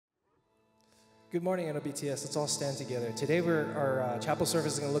Good morning, NOBTS. Let's all stand together. Today our chapel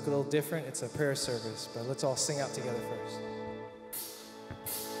service is going to look a little different. It's a prayer service, but let's all sing out together first.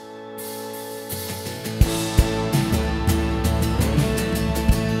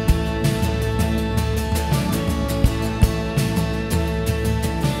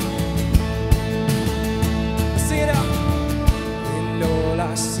 Sing it out. And all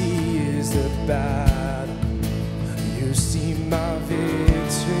I see is the battle. You see my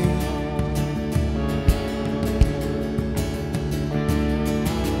victory.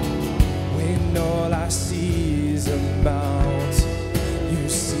 All I see is a mountain. You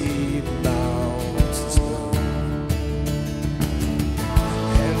see the mountains low.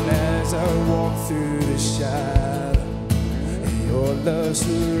 And as I walk through the shadow, your love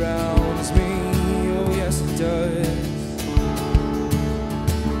surrounds me. Oh yes it does.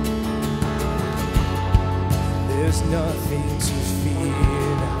 There's nothing to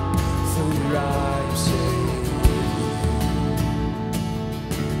fear now, for I'm safe.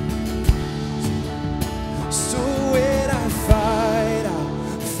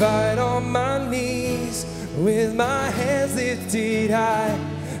 Fight on my knees with my hands lifted high.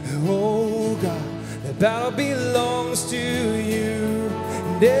 Oh God, the battle belongs to you.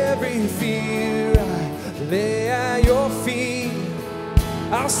 And every fear I lay at your feet.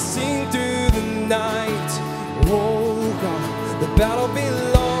 I'll sing through the night. Oh God, the battle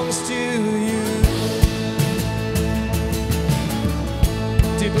belongs to you.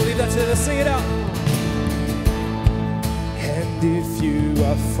 Do you believe that today? Let's sing it out. If you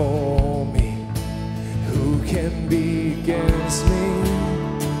are for me, who can be against me?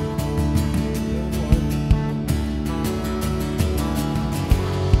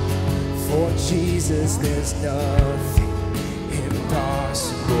 For Jesus, there's nothing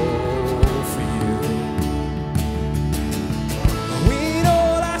impossible for you. When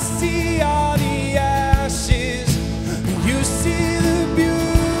all I see are the ashes, you see the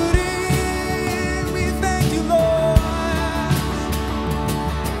beauty. We thank you, Lord.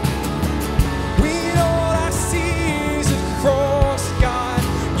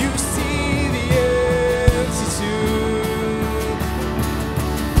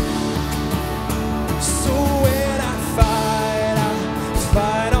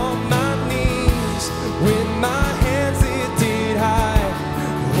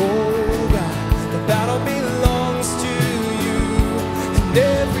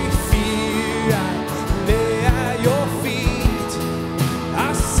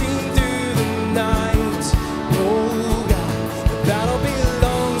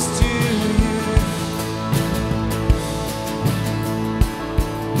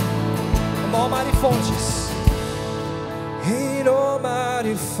 Fortress, an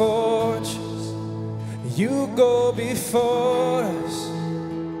almighty fortress, you go before us.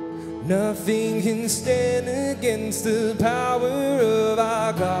 Nothing can stand against the power of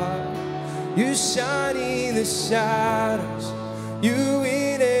our God. You shine in the shadows, you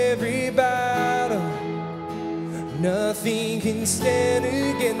win every battle. Nothing can stand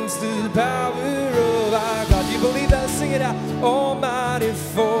against the power of our God. Do you believe that? Sing it out. Almighty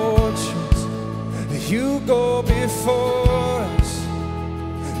fortress, you go before us.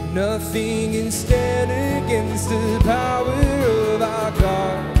 Nothing can stand against the power of our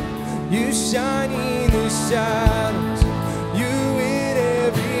God. You shine in the shadows, you win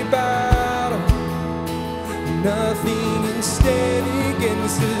every battle. Nothing can stand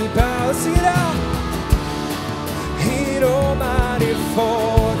against the power. Sing it out. An almighty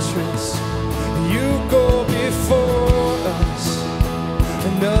fortress, you go before us.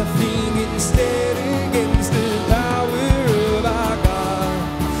 Nothing can stand against the power of our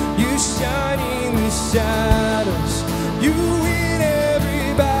God. You shine in the shadows, you win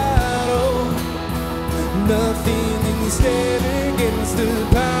every battle. Nothing can stand against the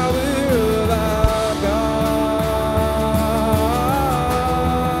power of our God.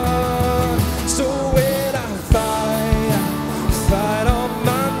 So when I fight on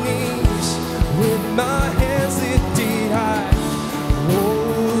my knees with my hands lifted high.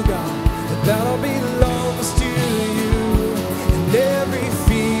 That'll belongs to you. And every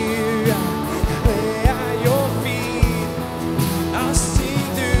fear I lay at your feet. I'll see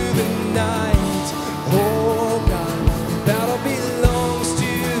through the night. Oh God, that'll belongs to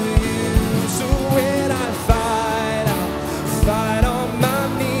you. So when I fight on my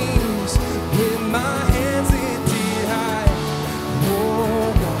knees with my hands lifted high.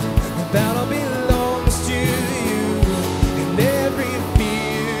 Oh God, that'll belongs to you. And every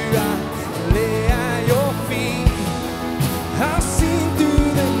fear I lay at your feet. I'll sing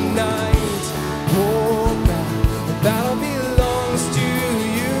through the night. Oh God, the battle belongs to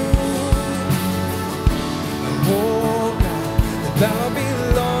you.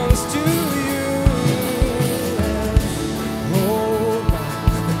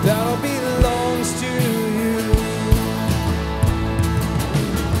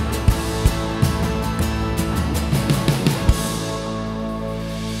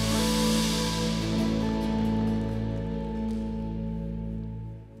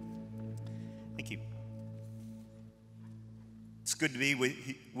 good to be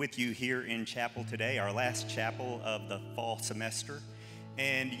with you here in chapel today, our last chapel of the fall semester.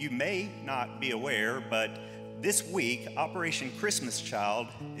 And you may not be aware, but this week, Operation Christmas Child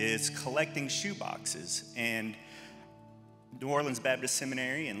is collecting shoeboxes. And New Orleans Baptist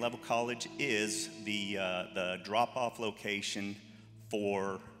Seminary and Leavell College is the drop-off location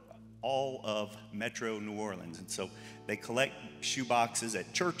for all of Metro New Orleans. And so they collect shoeboxes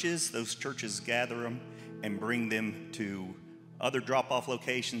at churches. Those churches gather them and bring them to other drop-off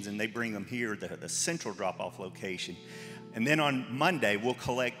locations, and they bring them here, the central drop-off location. And then on Monday, we'll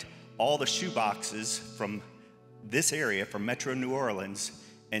collect all the shoeboxes from this area, from Metro New Orleans,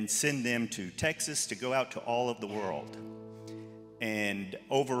 and send them to Texas to go out to all of the world. And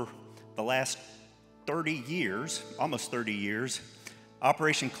over the last 30 years, almost 30 years,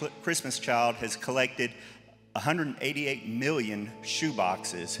 Operation Christmas Child has collected 188 million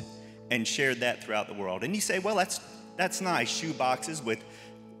shoeboxes and shared that throughout the world. And you say, well, that's nice, shoeboxes with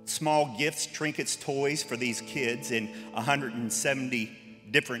small gifts, trinkets, toys for these kids in 170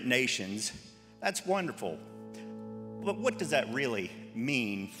 different nations. That's wonderful. But what does that really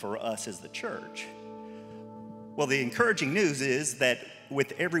mean for us as the church? Well, the encouraging news is that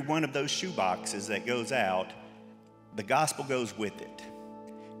with every one of those shoeboxes that goes out, the gospel goes with it.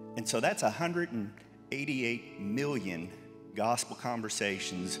 And so that's 188 million gospel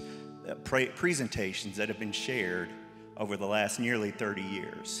conversations, presentations that have been shared over the last nearly 30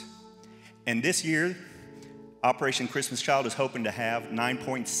 years. And this year, Operation Christmas Child is hoping to have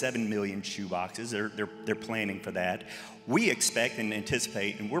 9.7 million shoeboxes. They're planning for that. We expect and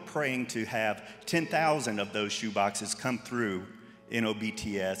anticipate, and we're praying to have 10,000 of those shoeboxes come through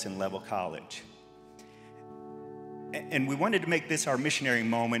NOBTS and Leavell College. And we wanted to make this our missionary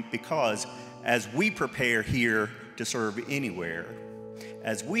moment because as we prepare here to serve anywhere,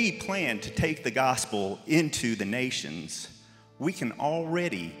 as we plan to take the gospel into the nations, we can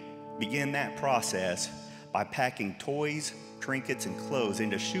already begin that process by packing toys, trinkets, and clothes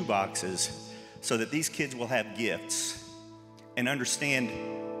into shoeboxes so that these kids will have gifts and understand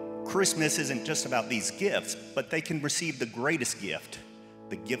Christmas isn't just about these gifts, but they can receive the greatest gift,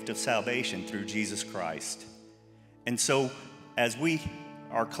 the gift of salvation through Jesus Christ. And so as we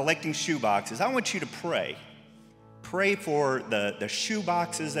are collecting shoeboxes, I want you to pray. Pray for the shoe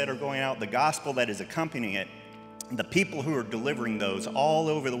boxes that are going out, the gospel that is accompanying it, the people who are delivering those all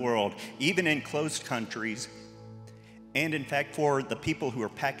over the world, even in closed countries, and in fact for the people who are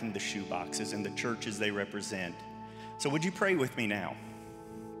packing the shoe boxes and the churches they represent. So would you pray with me now?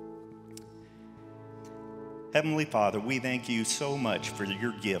 Heavenly Father, we thank you so much for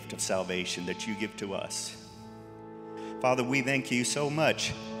your gift of salvation that you give to us. Father, we thank you so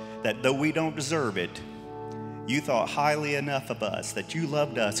much that though we don't deserve it, you thought highly enough of us, that you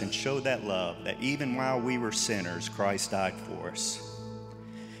loved us and showed that love, that even while we were sinners, Christ died for us.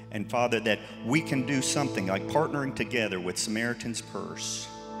 And Father, that we can do something like partnering together with Samaritan's Purse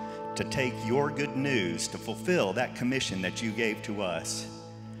to take your good news, to fulfill that commission that you gave to us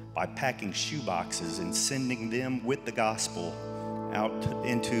by packing shoeboxes and sending them with the gospel out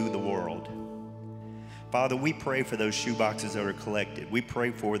into the world. Father, we pray for those shoeboxes that are collected. We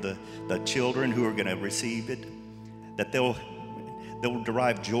pray for the children who are going to receive it, that they'll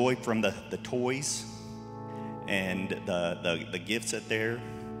derive joy from the toys and the gifts that there.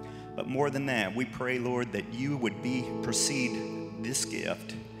 But more than that, we pray, Lord, that you would precede this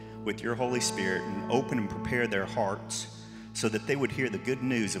gift with your Holy Spirit and open and prepare their hearts so that they would hear the good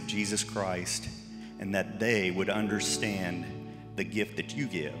news of Jesus Christ and that they would understand the gift that you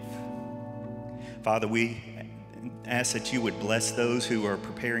give. Father, we ask that you would bless those who are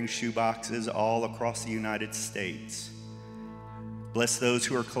preparing shoeboxes all across the United States. Bless those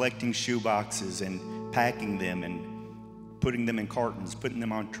who are collecting shoeboxes and packing them and putting them in cartons, putting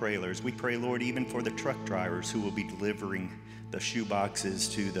them on trailers. We pray, Lord, even for the truck drivers who will be delivering the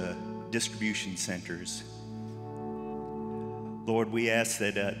shoeboxes to the distribution centers. Lord, we ask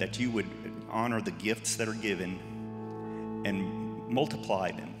that you would honor the gifts that are given and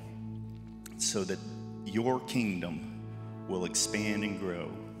multiply them, so that your kingdom will expand and grow.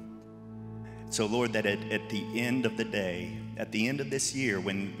 So Lord, that at the end of the day, at the end of this year,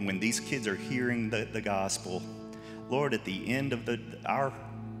 when these kids are hearing the gospel, Lord, at the end of our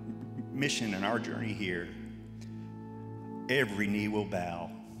mission and our journey here, every knee will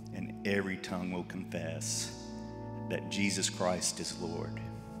bow and every tongue will confess that Jesus Christ is Lord.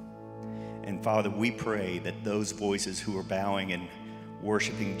 And Father, we pray that those voices who are bowing and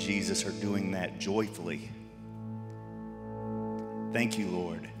worshiping Jesus are doing that joyfully. Thank you,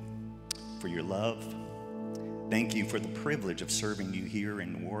 Lord, for your love. Thank you for the privilege of serving you here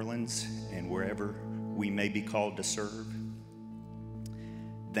in New Orleans and wherever we may be called to serve.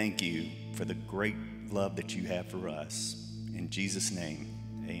 Thank you for the great love that you have for us. In Jesus' name,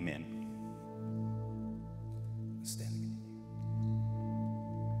 amen. Stand.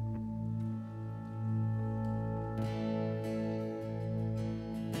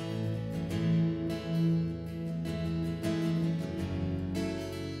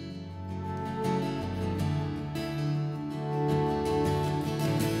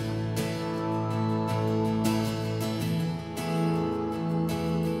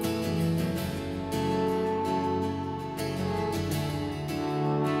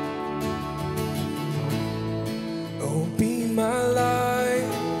 Oh, be my light.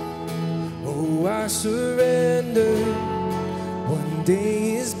 Oh, I surrender. One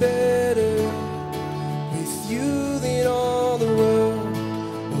day is better with you than all the world.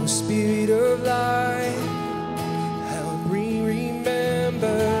 Oh, Spirit of light, help me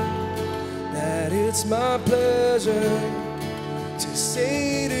remember that it's my pleasure to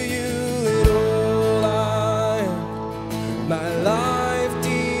say to you that all I am, my life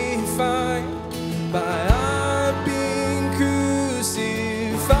defined by I've been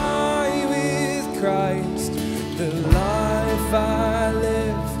crucified with Christ. The life I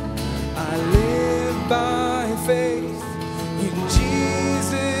live by faith in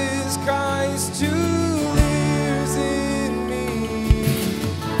Jesus Christ who lives in me.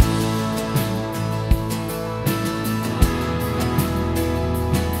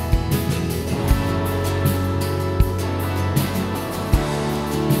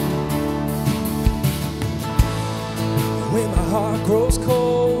 When my heart grows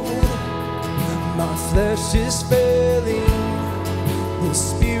cold, my flesh is failing, the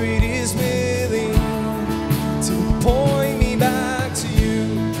Spirit is willing to point me back to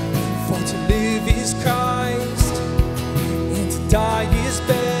you. For to live is Christ, and to die is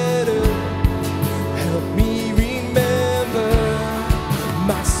better. Help me remember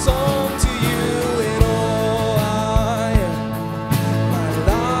my song to you and all I am, my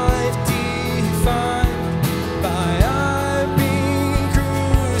life defined by I've been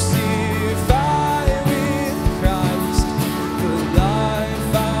crucified with Christ. The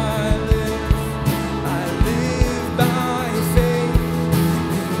life I live by faith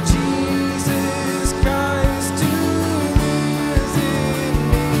in Jesus Christ who lives in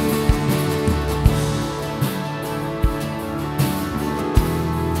me.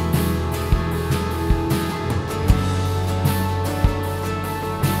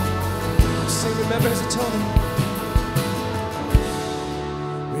 Sing, remember as I told him.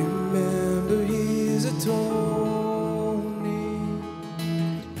 Remember his atoning,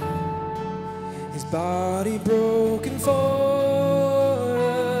 his body broken for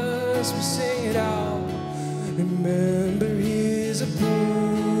us. We sing it out. Remember his approval,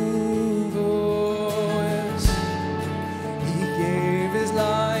 yes. He gave his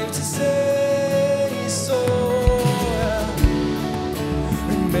life to save soul.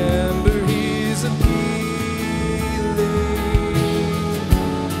 Remember his appealing.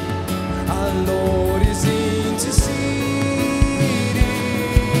 Our Lord is interceding.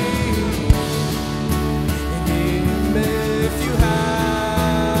 And even if you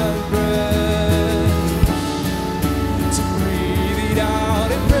have breath to breathe it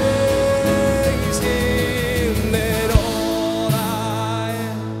out and praise him, that all I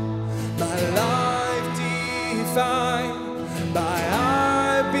am, my life defined by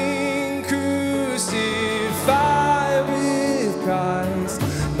I've been crucified with Christ.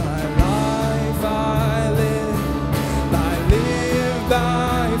 My life I live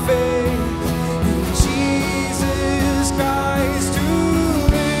by faith in Jesus Christ who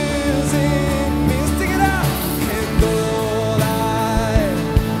lives in me. Sing it out. And all I am,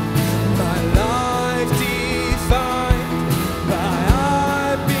 my life defined by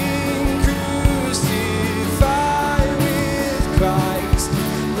I've been crucified with Christ.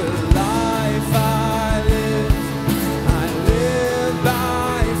 The life I live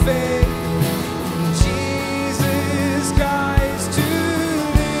by faith in Jesus Christ who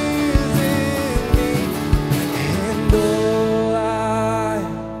lives in me. And all I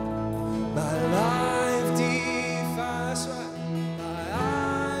am, my life defined, that's right, by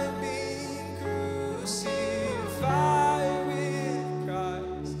I've been crucified with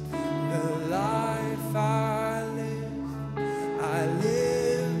Christ. The life I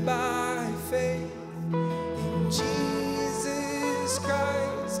live by faith in Jesus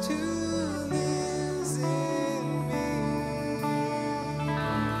Christ who lives in me.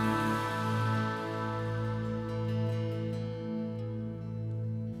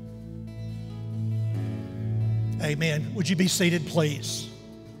 Amen. Would you be seated, please?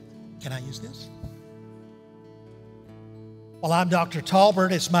 Can I use this? Well, I'm Dr.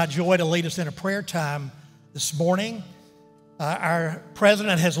 Talbert. It's my joy to lead us in a prayer time this morning. Our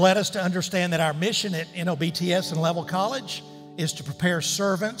president has led us to understand that our mission at NOBTS Leavell College is to prepare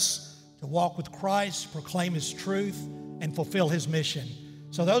servants to walk with Christ, proclaim His truth, and fulfill His mission.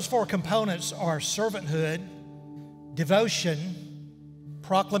 So those four components are servanthood, devotion,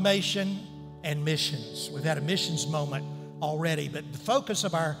 proclamation, and missions. We've had a missions moment already, but the focus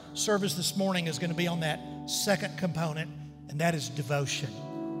of our service this morning is going to be on that second component, and that is devotion.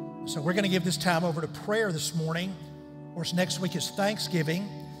 So we're going to give this time over to prayer this morning. Of course, next week is Thanksgiving,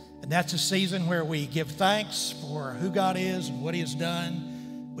 and that's a season where we give thanks for who God is and what He has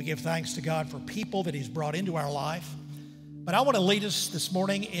done. We give thanks to God for people that He's brought into our life. But I want to lead us this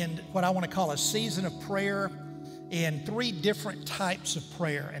morning in what I want to call a season of prayer in three different types of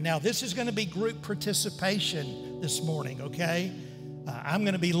prayer. And now this is going to be group participation this morning, okay? I'm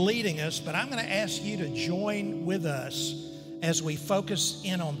going to be leading us, but I'm going to ask you to join with us as we focus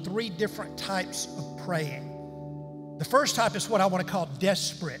in on three different types of praying. The first type is what I want to call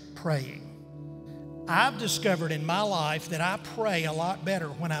desperate praying. I've discovered in my life that I pray a lot better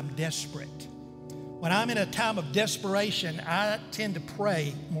when I'm desperate. When I'm in a time of desperation, I tend to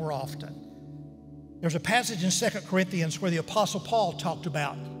pray more often. There's a passage in 2 Corinthians where the Apostle Paul talked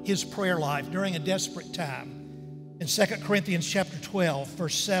about his prayer life during a desperate time. In 2 Corinthians chapter 12,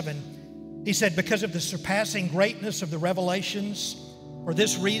 verse 7, he said, "Because of the surpassing greatness of the revelations, for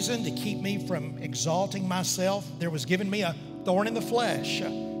this reason, to keep me from exalting myself, there was given me a thorn in the flesh, a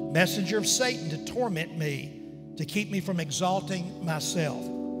messenger of Satan to torment me, to keep me from exalting myself."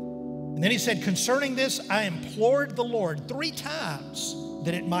 And then he said, "Concerning this, I implored the Lord 3 times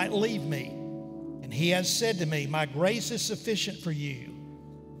that it might leave me. And He has said to me, my grace is sufficient for you,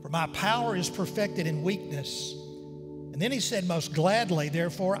 for my power is perfected in weakness." And then he said, "Most gladly,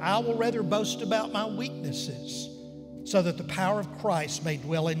 therefore, I will rather boast about my weaknesses, so that the power of Christ may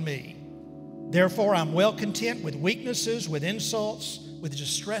dwell in me. Therefore, I'm well content with weaknesses, with insults, with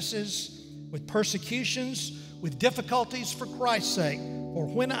distresses, with persecutions, with difficulties for Christ's sake. For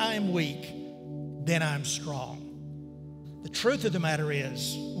when I am weak, then I'm strong." The truth of the matter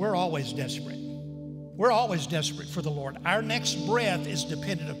is, we're always desperate. We're always desperate for the Lord. Our next breath is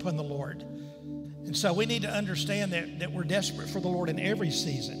dependent upon the Lord. And so we need to understand that we're desperate for the Lord in every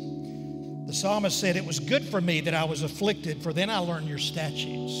season. The psalmist said, "It was good for me that I was afflicted, for then I learned your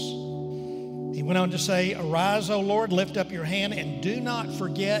statutes." He went on to say, "Arise, O Lord, lift up your hand, and do not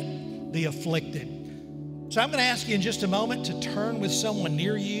forget the afflicted." So I'm going to ask you in just a moment to turn with someone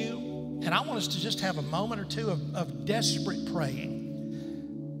near you, and I want us to just have a moment or two of desperate praying.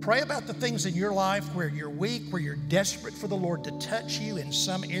 Pray about the things in your life where you're weak, where you're desperate for the Lord to touch you in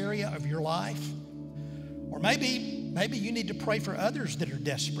some area of your life. Or maybe you need to pray for others that are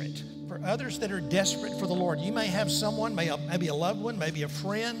desperate, for others that are desperate for the Lord. You may have someone, maybe a loved one, maybe a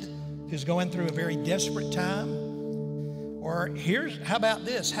friend who's going through a very desperate time. Or how about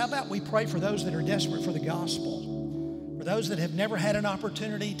this? How about we pray for those that are desperate for the gospel, for those that have never had an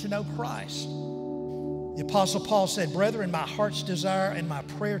opportunity to know Christ? The Apostle Paul said, "Brethren, my heart's desire and my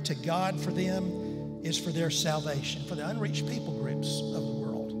prayer to God for them is for their salvation," for the unreached people groups of the world.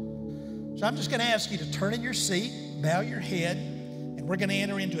 So I'm just going to ask you to turn in your seat, bow your head, and we're going to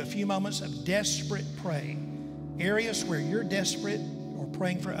enter into a few moments of desperate praying. Areas where you're desperate, or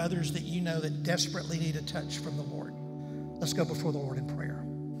praying for others that you know that desperately need a touch from the Lord. Let's go before the Lord in prayer.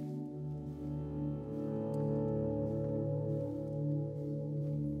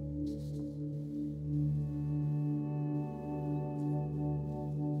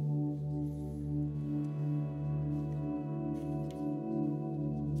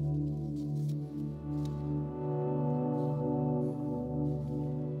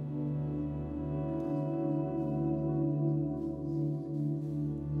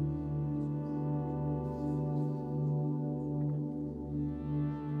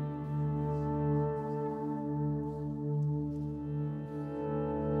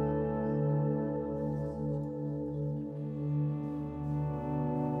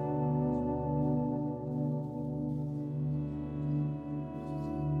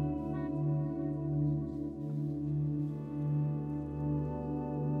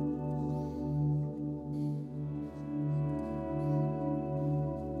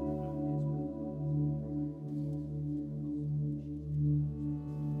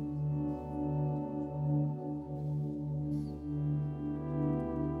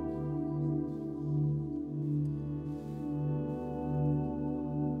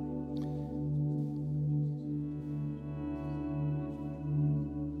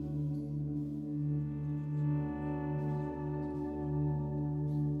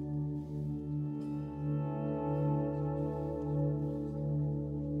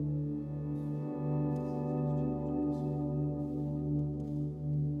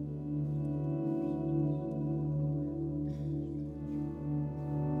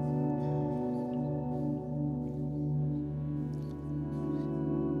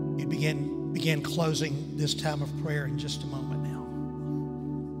 you'd begin closing this time of prayer in just a moment now.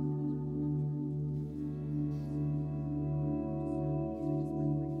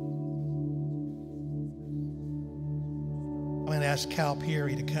 I'm going to ask Cal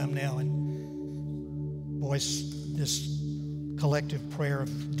Peary to come now and voice this collective prayer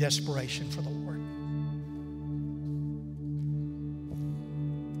of desperation for the Lord.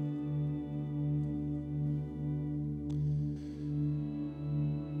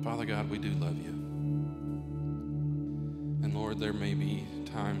 Father God, we do love you. And Lord, there may be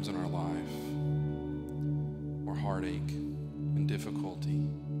times in our life where heartache and difficulty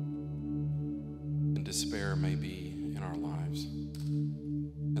and despair may be in our lives.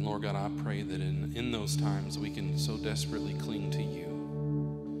 And Lord God, I pray that in those times we can so desperately cling to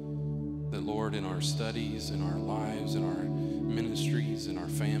you. That Lord, in our studies, in our lives, in our ministries, in our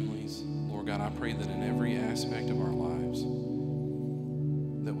families, Lord God, I pray that in every aspect of our lives,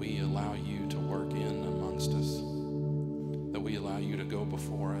 that we allow you to work in amongst us, that we allow you to go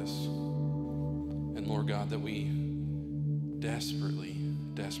before us, and Lord God, that we desperately,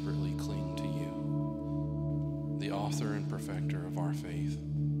 desperately cling to you, the author and perfecter of our faith.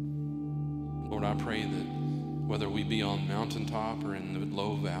 Lord, I pray that whether we be on mountaintop or in the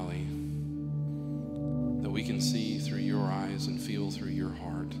low valley, that we can see through your eyes and feel through your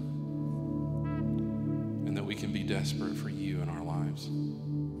heart, and that we can be desperate for you in our lives,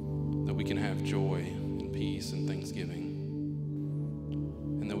 that we can have joy and peace and thanksgiving,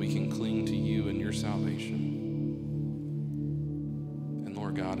 and that we can cling to you and your salvation. And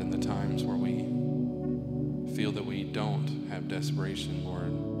Lord God, in the times where we feel that we don't have desperation,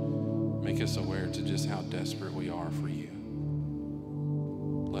 Lord, make us aware to just how desperate we are for you.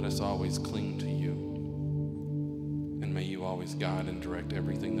 Let us always cling to you, and may you always guide and direct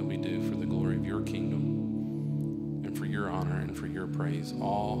everything that we do for the glory of your kingdom, and for your honor and for your praise,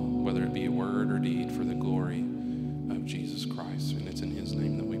 all, whether it be a word or deed, for the glory of Jesus Christ. And it's in his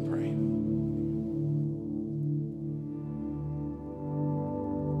name that we pray.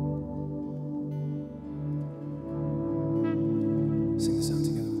 Sing this out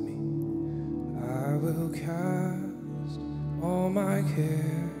together with me. I will cast all my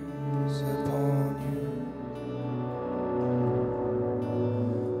cares upon you.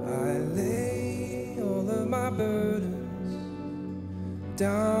 I lay all of my burdens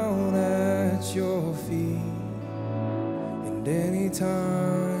down at your feet. And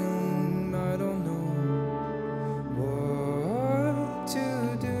anytime I don't know what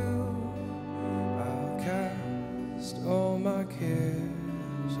to do, I'll cast all my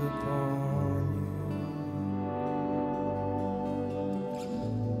cares upon you.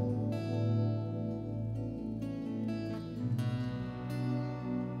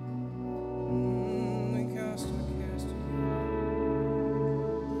 We cast our cares to you.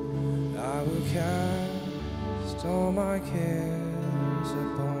 I will cast all my cares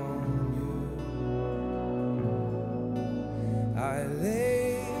upon you. I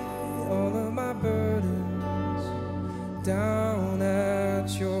lay all of my burdens down at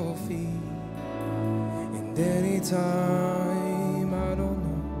your feet. And anytime I don't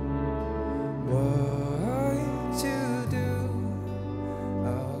know what to do,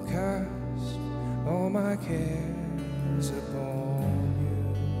 I'll cast all my cares upon you.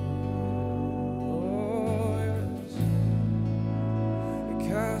 Oh, yes. I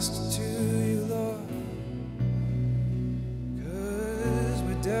cast it to you, Lord, 'cause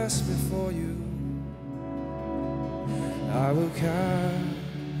we're desperate for you. I will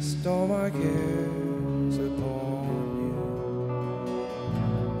cast all my cares upon you.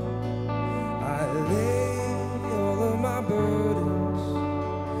 I lay all of my burdens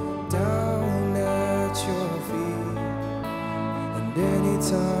down at your feet. And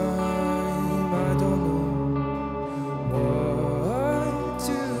anytime I don't know what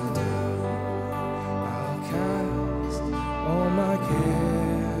to do, I'll cast all my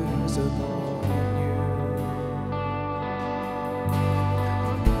cares upon you.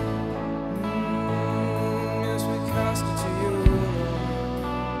 Yes, we cast it to you, Lord.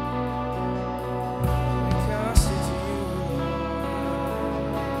 We cast it to you, Lord.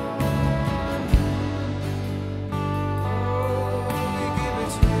 Oh, we give it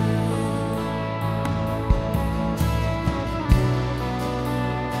to you.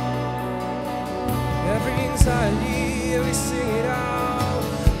 Every anxiety, we sing it out.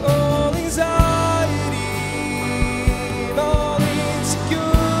 All anxiety, all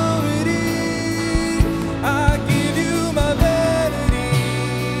insecurity, I give you my vanity.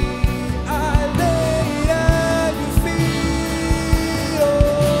 I lay it at your feet.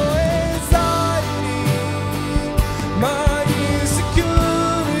 Oh, anxiety, my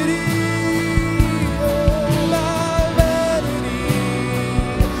insecurity,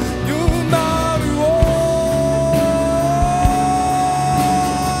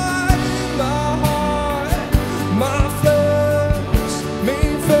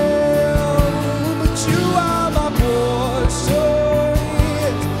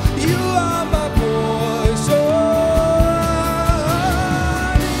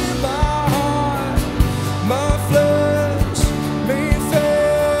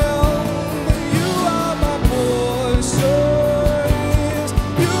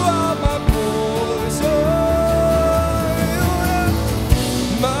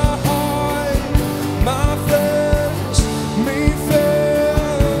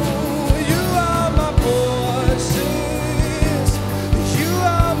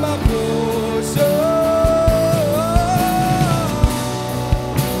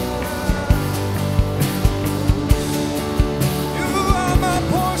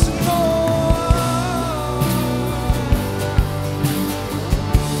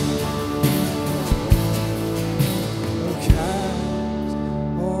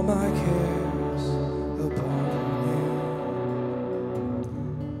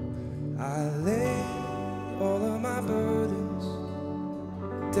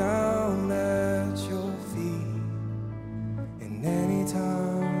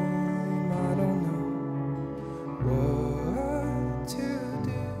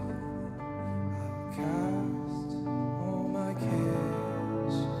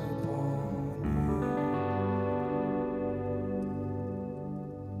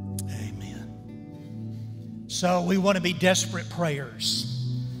 So we want to be desperate prayers,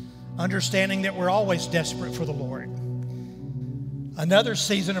 understanding that we're always desperate for the Lord. Another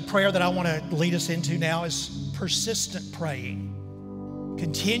season of prayer that I want to lead us into now is persistent praying,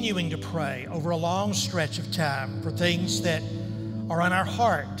 continuing to pray over a long stretch of time for things that are on our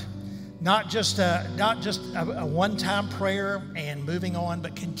heart. Not just a one-time prayer and moving on,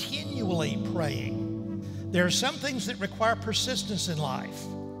 but continually praying. There are some things that require persistence in life,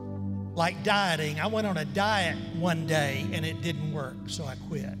 like dieting. I went on a diet one day and it didn't work, so I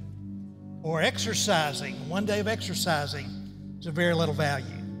quit. Or exercising. One day of exercising is of very little value.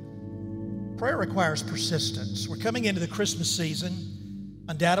 Prayer requires persistence. We're coming into the Christmas season.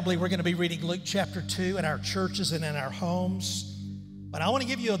 Undoubtedly, we're going to be reading Luke chapter 2 in our churches and in our homes. But I want to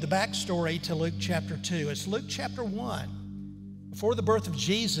give you the backstory to Luke chapter 2. It's Luke chapter 1. Before the birth of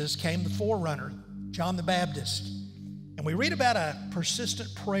Jesus came the forerunner, John the Baptist. And we read about a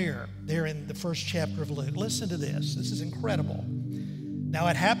persistent prayer there in the first chapter of Luke. Listen to this. This is incredible. Now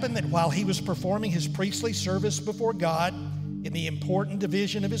it happened that while he was performing his priestly service before God in the important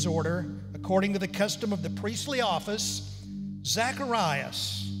division of his order, according to the custom of the priestly office,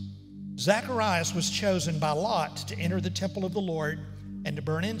 Zacharias was chosen by lot to enter the temple of the Lord and to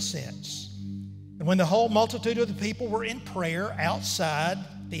burn incense. And when the whole multitude of the people were in prayer outside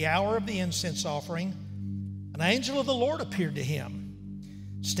the hour of the incense offering, an angel of the Lord appeared to him,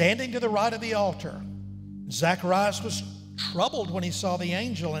 standing to the right of the altar. Zacharias was troubled when he saw the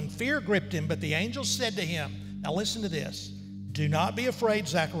angel, and fear gripped him. But the angel said to him, now listen to this, do not be afraid,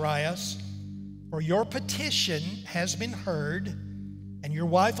 Zacharias, for your petition has been heard, and your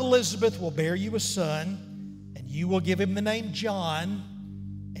wife Elizabeth will bear you a son, and you will give him the name John,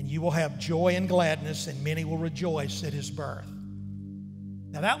 and you will have joy and gladness, and many will rejoice at his birth.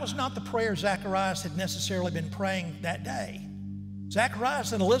 Now that was not the prayer Zacharias had necessarily been praying that day.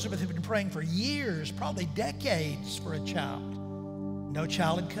 Zacharias and Elizabeth had been praying for years, probably decades, for a child. No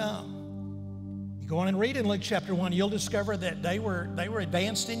child had come. You go on and read in Luke chapter 1, you'll discover that they were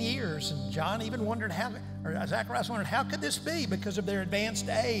advanced in years, and John even wondered Zacharias wondered, how could this be because of their advanced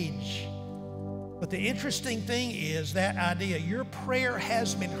age? But the interesting thing is that idea, your prayer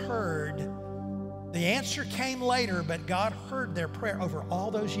has been heard. The answer came later, but God heard their prayer over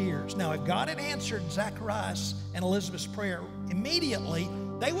all those years. Now, if God had answered Zacharias and Elizabeth's prayer immediately,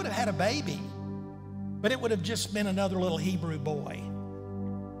 they would have had a baby, but it would have just been another little Hebrew boy.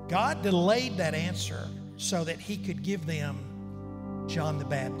 God delayed that answer so that he could give them John the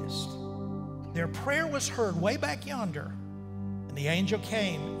Baptist. Their prayer was heard way back yonder, and the angel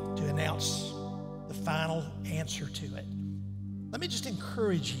came to announce the final answer to it. Let me just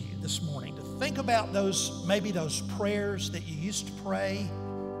encourage you this morning to think about maybe those prayers that you used to pray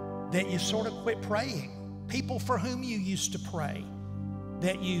that you sort of quit praying. People for whom you used to pray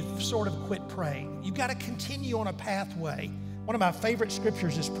that you've sort of quit praying. You've got to continue on a pathway. One of my favorite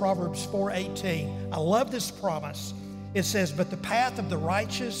scriptures is Proverbs 4:18. I love this promise. It says, but the path of the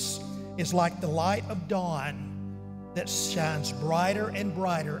righteous is like the light of dawn that shines brighter and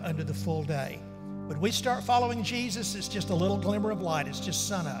brighter under the full day. When we start following Jesus, it's just a little glimmer of light. It's just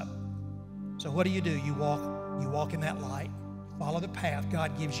sunup. So what do? You walk in that light. Follow the path.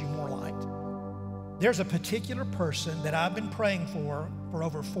 God gives you more light. There's a particular person that I've been praying for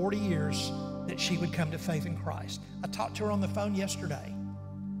over 40 years that she would come to faith in Christ. I talked to her on the phone yesterday.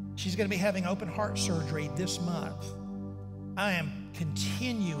 She's going to be having open heart surgery this month. I am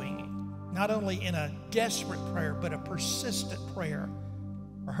continuing, not only in a desperate prayer, but a persistent prayer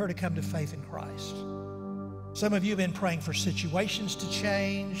for her to come to faith in Christ. Some of you have been praying for situations to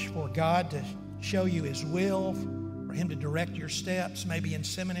change, for God to show you his will, for him to direct your steps, maybe in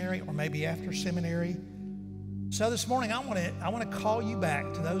seminary or maybe after seminary. So this morning, I want to call you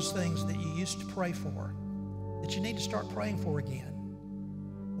back to those things that you used to pray for, that you need to start praying for again.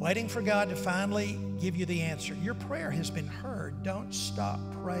 Waiting for God to finally give you the answer. Your prayer has been heard. Don't stop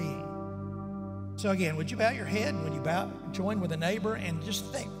praying. So again, would you bow your head and would you join with a neighbor and just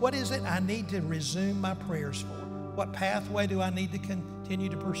think, what is it I need to resume my prayers for? What pathway do I need to continue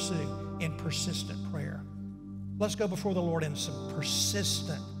to pursue in persistent prayer? Let's go before the Lord in some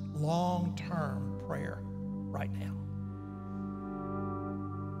persistent, long-term prayer right now.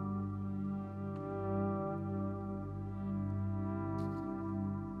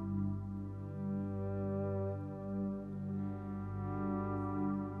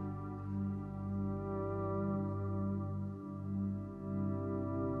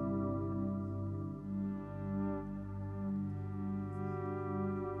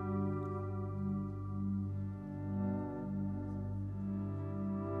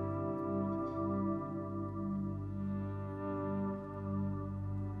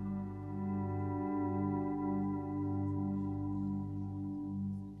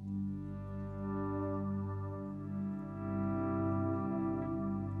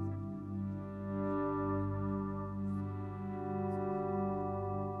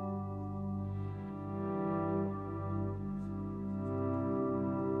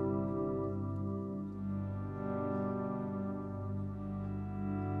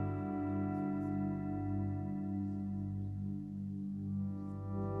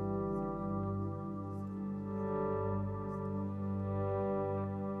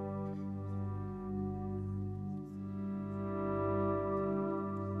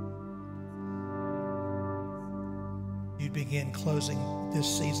 begin closing this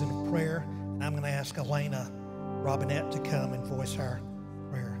season of prayer. And I'm going to ask Elena Robinette to come and voice our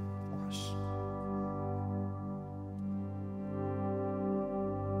prayer for us.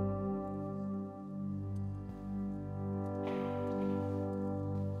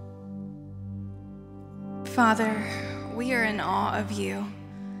 Father, we are in awe of you.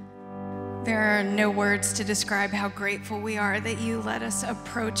 There are no words to describe how grateful we are that you let us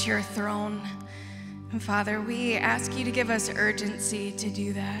approach your throne. And Father, we ask you to give us urgency to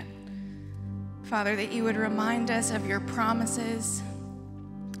do that. Father, that you would remind us of your promises.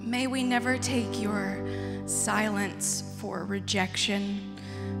 May we never take your silence for rejection,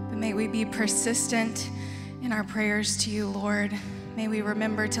 but may we be persistent in our prayers to you, Lord. May we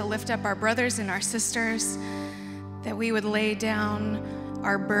remember to lift up our brothers and our sisters, that we would lay down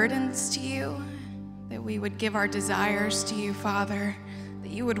our burdens to you, that we would give our desires to you, Father,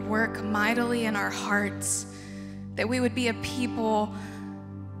 that you would work mightily in our hearts, that we would be a people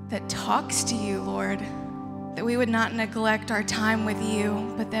that talks to you, Lord, that we would not neglect our time with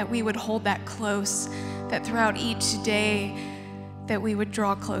you, but that we would hold that close, that throughout each day that we would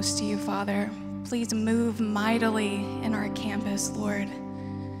draw close to you, Father. Please move mightily in our campus, Lord.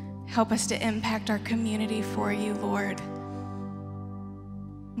 Help us to impact our community for you, Lord.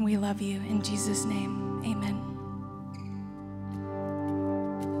 We love you. In Jesus' name, amen.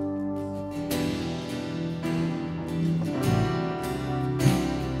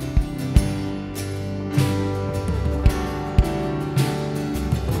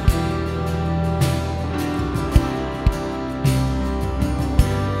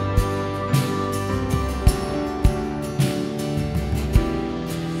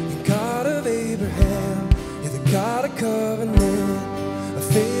 God of Abraham, you're the God of covenant,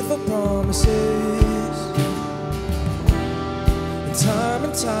 faithful promises. And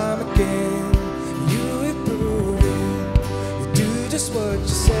time again, you have proven you do just what you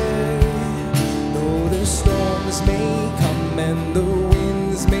say. Though the storms may come and the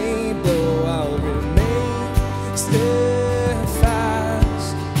winds may blow, I'll remain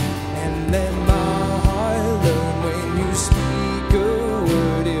steadfast and let my heart learn when you speak a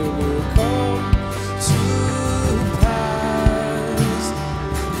word, it will come to pass.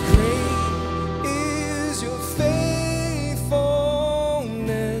 Great is your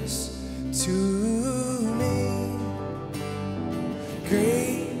faithfulness to me.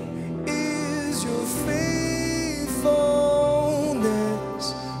 Great is your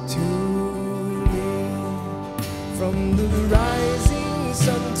faithfulness to me. From the rising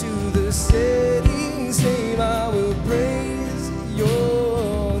sun to the setting same, I will praise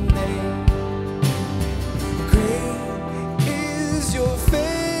your name. Great is your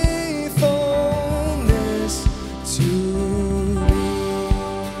faithfulness to me.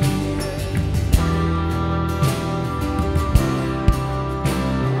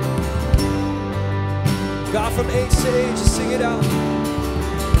 God from age to age, just sing it out.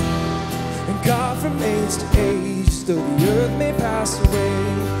 And God from age to age, though the earth may pass away,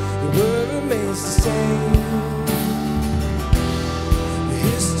 your word remains the same. Your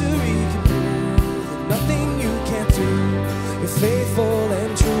history can prove that nothing you can't do. You're faithful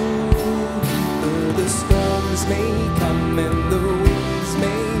and true. Though the storms may come and the winds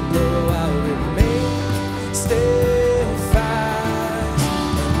may blow, I'll remain steadfast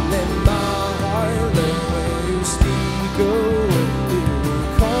and let my heart learn when you speak a word, it will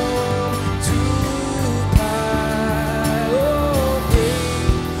come to pass. Oh,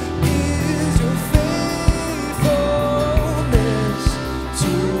 great is your faithfulness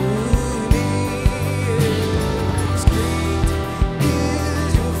to me. Yes, great is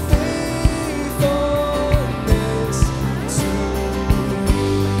your faithfulness to me.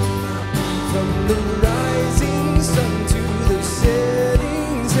 From the rising sun to the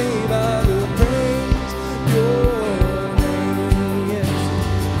setting same, I will praise your name. Yes.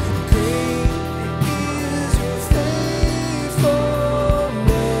 Great is your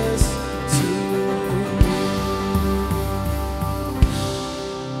faithfulness to me.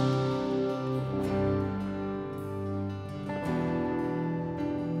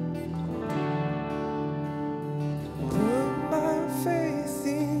 Put my faith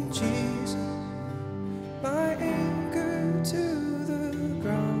in Jesus, my anchor to the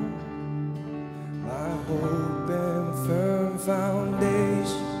ground, my hope and firm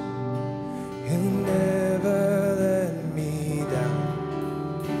foundation. He'll never let me down.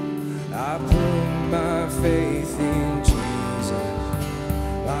 I put my faith in Jesus,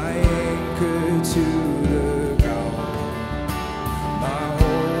 my anchor to the ground, my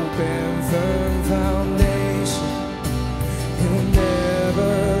hope and firm foundation. He'll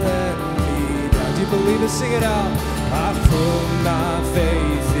never let me down. Do you believe believe it, sing it out. I put my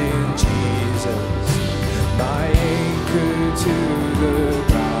faith in Jesus, my anchor to the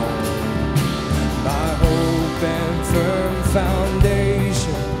ground, my hope and firm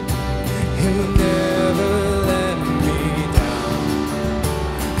foundation. He'll never let me down.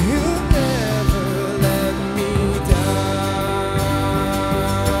 He'll never let me down.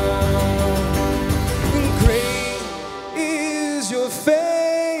 Great is your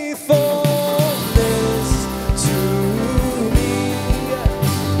faithfulness to me.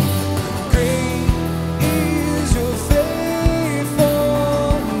 Great is your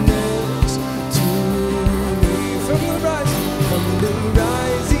faithfulness to me. From the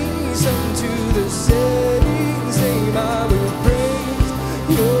rising sun to the setting same, I will praise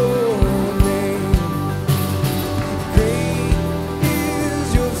your name. Great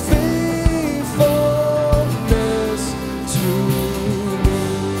is your faithfulness to me.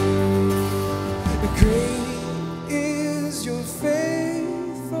 Great is your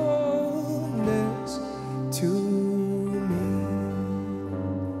faithfulness to me.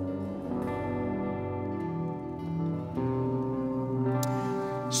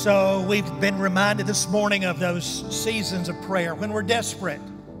 So we've been reminded this morning of those seasons of prayer when we're desperate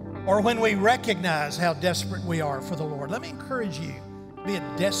or when we recognize how desperate we are for the Lord. Let me encourage you to be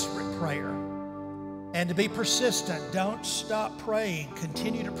a desperate prayer and to be persistent. Don't stop praying.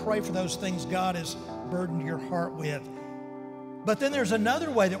 Continue to pray for those things God has burdened your heart with. But then there's another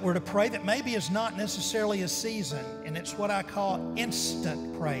way that we're to pray that maybe is not necessarily a season, and it's what I call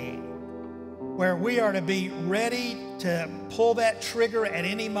instant praying, where we are to be ready to pull that trigger at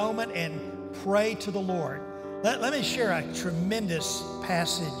any moment and pray to the Lord. Let me share a tremendous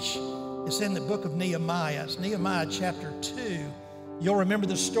passage. It's in the book of Nehemiah. It's Nehemiah chapter 2. You'll remember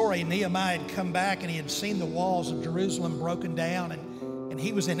the story. Nehemiah had come back and he had seen the walls of Jerusalem broken down, and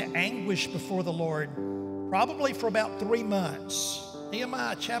he was in anguish before the Lord, probably for about 3 months.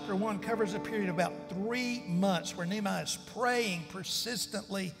 Nehemiah chapter 1 covers a period of about 3 months where Nehemiah is praying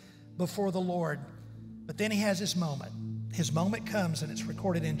persistently before the Lord. But then he has his moment. His moment comes, and it's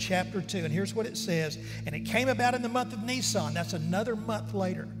recorded in chapter 2. And here's what it says. And it came about in the month of Nisan, that's another month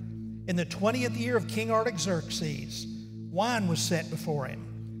later, in the 20th year of King Artaxerxes, wine was set before him.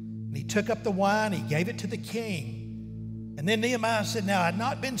 And he took up the wine, he gave it to the king. And then Nehemiah said, now, I'd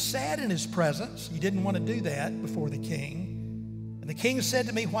not been sad in his presence. You didn't want to do that before the king. And the king said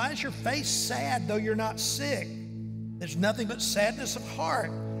to me, why is your face sad, though you're not sick? There's nothing but sadness of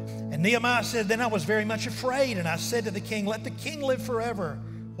heart. And Nehemiah said, then I was very much afraid, and I said to the king, let the king live forever.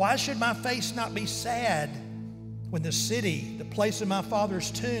 Why should my face not be sad when the city, the place of my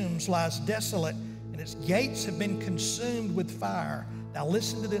father's tombs, lies desolate, and its gates have been consumed with fire? Now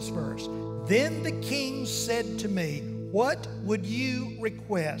listen to this verse. Then the king said to me, what would you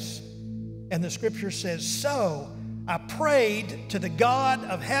request? And the scripture says, so I prayed to the God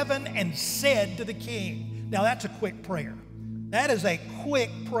of heaven and said to the king. Now that's a quick prayer. That is a quick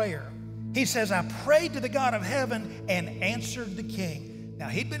prayer. He says, I prayed to the God of heaven and answered the king. Now,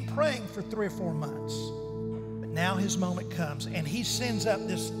 he'd been praying for 3 or 4 months, but now his moment comes, and he sends up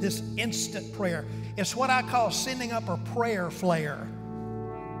this instant prayer. It's what I call sending up a prayer flare.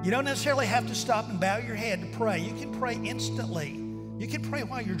 You don't necessarily have to stop and bow your head to pray. You can pray instantly. You can pray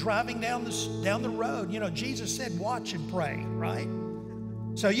while you're driving down the road. You know, Jesus said, watch and pray, right?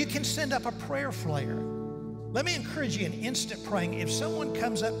 So you can send up a prayer flare. Let me encourage you in instant praying. If someone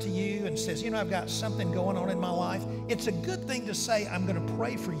comes up to you and says, you know, I've got something going on in my life, it's a good thing to say, I'm going to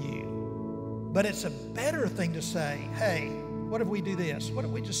pray for you. But it's a better thing to say, hey, what if we do this? What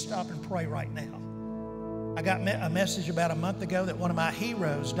if we just stop and pray right now? I got a message about a month ago that one of my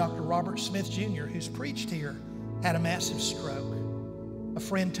heroes, Dr. Robert Smith Jr., who's preached here, had a massive stroke. A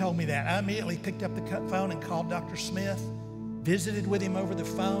friend told me that. I immediately picked up the phone and called Dr. Smith. Visited with him over the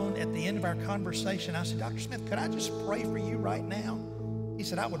phone. At the end of our conversation, I said, Dr. Smith, could I just pray for you right now? He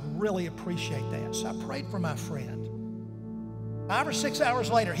said, I would really appreciate that. So I prayed for my friend. 5 or 6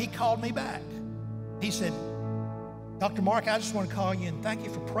 hours later, he called me back. He said, Dr. Mark, I just want to call you and thank you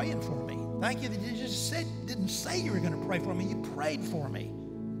for praying for me. Thank you that you just didn't say you were going to pray for me. You prayed for me.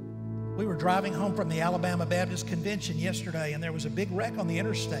 We were driving home from the Alabama Baptist Convention yesterday, and there was a big wreck on the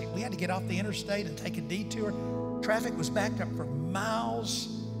interstate. We had to get off the interstate and take a detour. Traffic was backed up for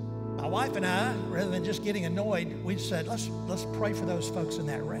miles. My wife and I, rather than just getting annoyed, we said, let's pray for those folks in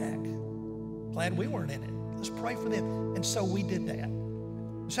that wreck. Glad we weren't in it. Let's pray for them. And so we did that.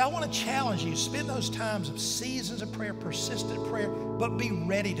 So I want to challenge you, spend those times of seasons of prayer, persistent prayer, but be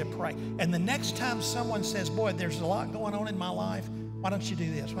ready to pray. And the next time someone says, boy, there's a lot going on in my life, why don't you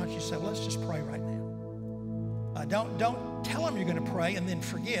do this? Why don't you say, well, let's just pray right now. Don't tell them you're going to pray and then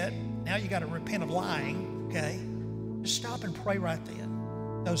forget. Now you got to repent of lying, okay? Just stop and pray right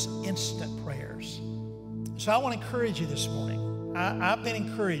then. Those instant prayers. So I want to encourage you this morning. I've been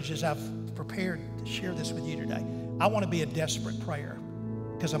encouraged as I've prepared to share this with you today. I want to be a desperate prayer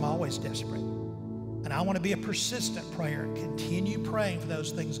because I'm always desperate. And I want to be a persistent prayer and continue praying for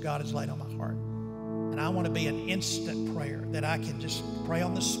those things God has laid on my heart. And I want to be an instant prayer that I can just pray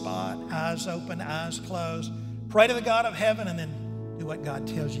on the spot, eyes open, eyes closed, pray to the God of heaven, and then do what God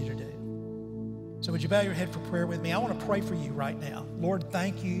tells you to do. So would you bow your head for prayer with me? I want to pray for you right now. Lord,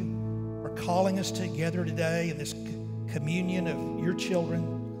 thank you for calling us together today in this communion of your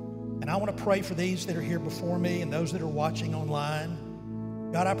children. And I want to pray for these that are here before me and those that are watching online.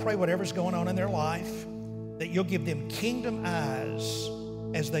 God, I pray whatever's going on in their life, that you'll give them kingdom eyes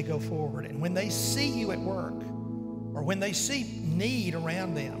as they go forward. And when they see you at work or when they see need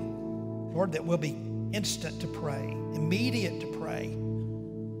around them, Lord, that we'll be instant to pray, immediate to pray.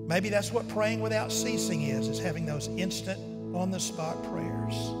 Maybe that's what praying without ceasing is having those instant, on-the-spot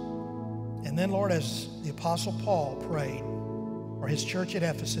prayers. And then, Lord, as the Apostle Paul prayed for his church at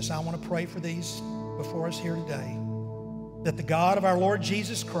Ephesus, I want to pray for these before us here today, that the God of our Lord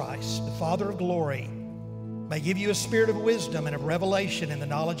Jesus Christ, the Father of glory, may give you a spirit of wisdom and of revelation in the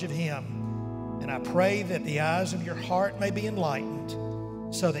knowledge of him. And I pray that the eyes of your heart may be enlightened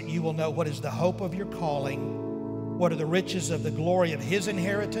so that you will know what is the hope of your calling, what are the riches of the glory of his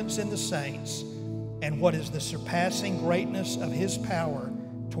inheritance in the saints, and what is the surpassing greatness of his power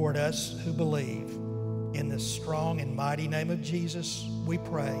toward us who believe. In the strong and mighty name of Jesus, we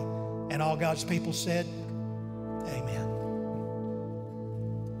pray. And all God's people said, amen.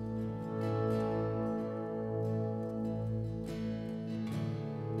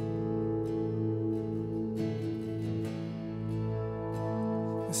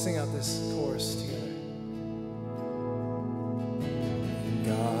 Let's sing out this chorus together.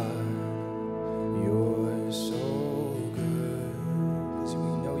 God, you're so good, 'cause we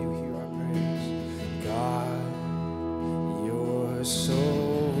know you hear our prayers. God, you're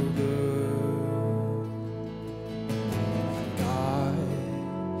so good. God,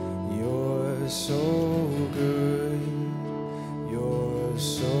 you're so good. You're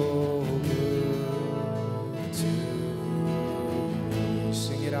so good to me.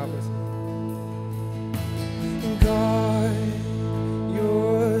 Sing it out with me. God,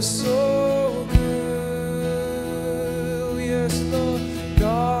 you're so good. Yes, Lord.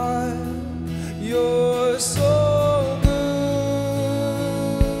 God, you're so good.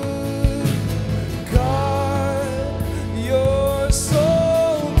 God, you're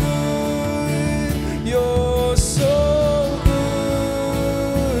so good. You're so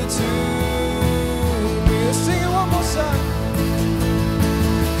good to me. Let's sing it one more time.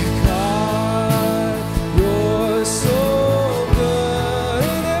 God, you're so good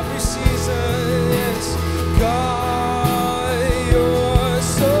in every season. Yes, God, you're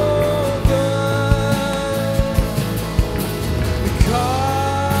so good.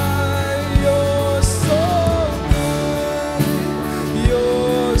 God, you're so good.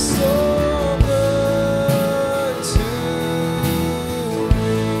 You're so good to me.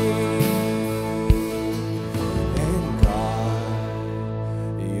 And God,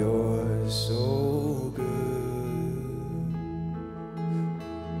 you're so good.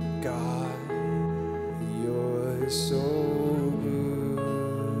 God, you're so good.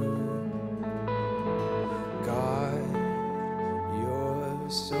 God, you're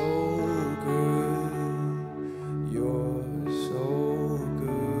so